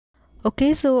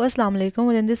Okay, so Assalamu alaikum.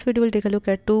 Well, in this video, we'll take a look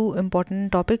at two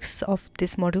important topics of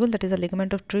this module, that is the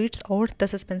ligament of Treitz or the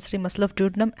suspensory muscle of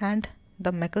duodenum and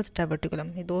the Meckel's diverticulum.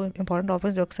 ये दो important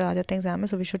topics जो अक्सर आ जाते हैं exam में,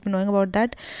 so we should be knowing about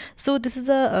that. So this is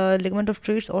the ligament of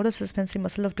Treitz or the suspensory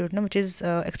muscle of duodenum, which is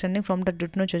extending from the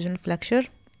duodenojejunal flexure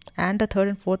and the third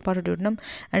and fourth part of duodenum,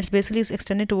 and it's basically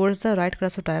extended towards the right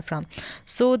crus of diaphragm.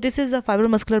 So this is a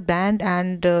fibromuscular band,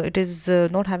 and it is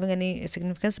not having any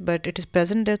significance, but it is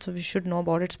present there, so we should know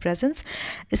about its presence.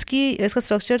 इसका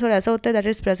structure थोड़ा ऐसा होता है that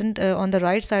is present on the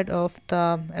right side of the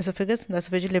esophagus, the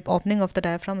esophageal lip opening of the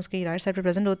diaphragm उसकी right side पे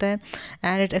present होता है,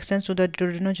 and it extends to the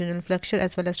duodenojejunal flexure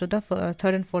as well as to the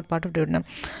third and fourth part of duodenum.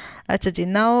 अच्छा जी,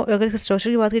 now अगर इसका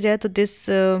structure की बात की जाए तो this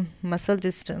muscle,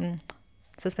 this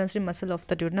suspensory muscle of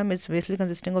the duodenum is basically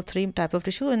consisting of three type of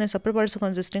tissue. In its upper part is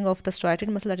consisting of the striated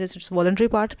muscle, that is its voluntary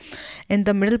part. In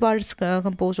the middle part is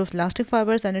composed of elastic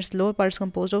fibers, and its lower part is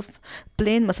composed of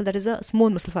plain muscle, that is a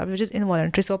smooth muscle fiber, which is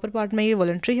involuntary. So upper part में ये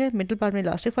voluntary है, middle part में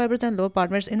elastic fibers, and lower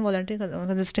part में is involuntary,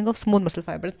 consisting of smooth muscle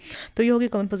fibers. तो ये होगी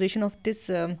composition of this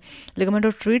ligament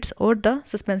of Treitz or the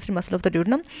suspensory muscle of the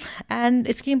duodenum. And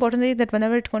इसकी importance है that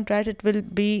whenever it contracts, it will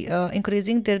be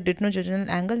increasing their duodenojejunal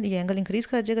angle. ये angle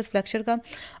increase कर जाएगा इस flexure का,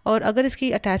 और अगर इसकी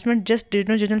अटैचमेंट जस्ट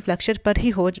duodenojejunal फ्लैक्चर पर ही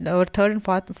हो और third and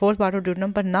fourth part of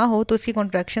duodenum पर ना हो, तो इसकी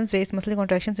कॉन्ट्रैक्शन से, इस मसल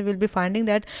कॉन्ट्रैक्शन से will be finding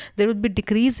that there will be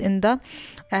decrease in the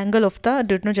angle of the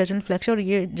duodenojejunal flexure, और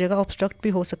ये जगह ऑब्स्ट्रक्ट भी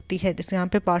हो सकती है, जिससे यहाँ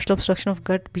पे पार्शियल ऑब्स्ट्रक्शन ऑफ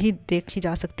गट भी देखी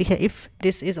जा सकती है if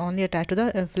this is only attach to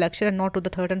the flexure and not to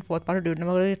the third and fourth part of duodenum.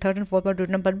 अगर third and fourth part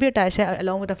duodenum पर भी अटैच है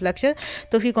अलॉन्ग विद द फ्लैक्चर,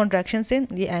 तो उसकी कॉन्ट्रैक्शन से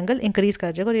ये एंगल इंक्रीज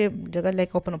कर जाएगा और ये जगह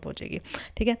लाइक ओपन अप हो जाएगी.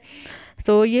 ठीक है,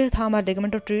 तो ये था हमारा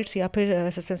लिगामेंट ऑफ ट्रीट्स या फिर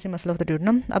suspensory muscle of the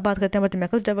duodenum. अब बात करते हैं about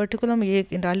Meckel's diverticulum. ये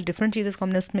एक इंटायरली डिफरेंट चीज़ है, इसको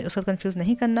हमने उसमें उसका कंफ्यूज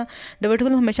नहीं करना.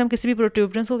 Diverticulum हमेशा हम किसी भी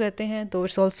प्रोट्यूबरेंस को कहते हैं, तो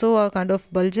it's also a kind of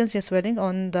बल्जेंस या स्वेलिंग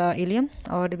ऑन द इलियम,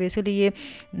 और बेसिकली ये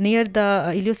near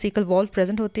the ileocaecal valve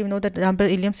present होती है. नो दैट जहाँ पर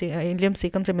इलियम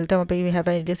सीकम से मिलता है वहाँ पर वी हैव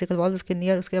इलियोसेकल वॉल्व, उसके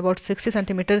नियर, उसके अबाउट 60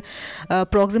 सेंटीमीटर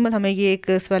प्रॉक्सिमल हमें ये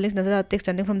एक स्वेलिंग नजर आती है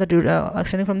एक्सटेंडिंग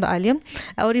फ्रॉम द इलियम.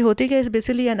 और ये होती है कि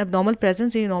बेसिकली एन एबनॉर्मल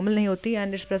प्रेजेंस, ये नॉर्मल नहीं होती,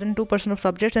 and it's present 2% of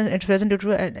subjects, and it's present due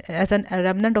to as an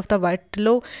remnant of the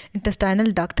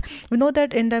vitelo-intestinal duct. We know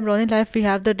that in the embryonic life we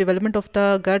have the development of the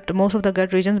gut, most of the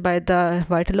gut regions by the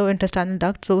vitelo-intestinal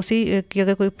duct. So उसी की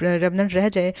अगर कोई remnant रह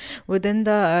जाए within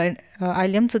the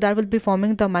ileum, so that will be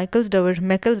forming the Meckel's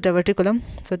diverticulum.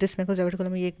 So this Meckel's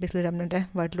diverticulum ये एक basically remnant है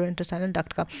vitelo-intestinal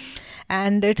duct का,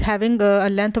 and it's having a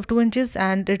length of 2 inches,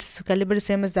 and its caliber is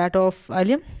same as that of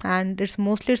ileum, and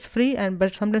it's free, and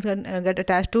but sometimes can get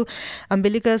attached to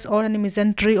umbilicus or any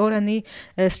mesentery or any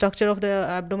structure of the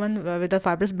abdomen with the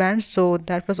fibrous bands. So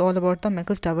that was all about the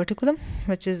Meckel's diverticulum,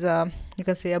 which is you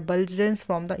can say a bulgence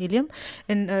from the ileum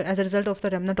in as a result of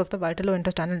the remnant of the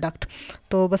vitelo-intestinal duct.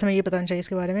 तो बस हमें ये बताना चाहिए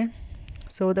इसके बारे में.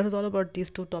 So that was all about these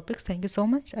two topics. Thank you so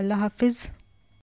much. Allah Hafiz.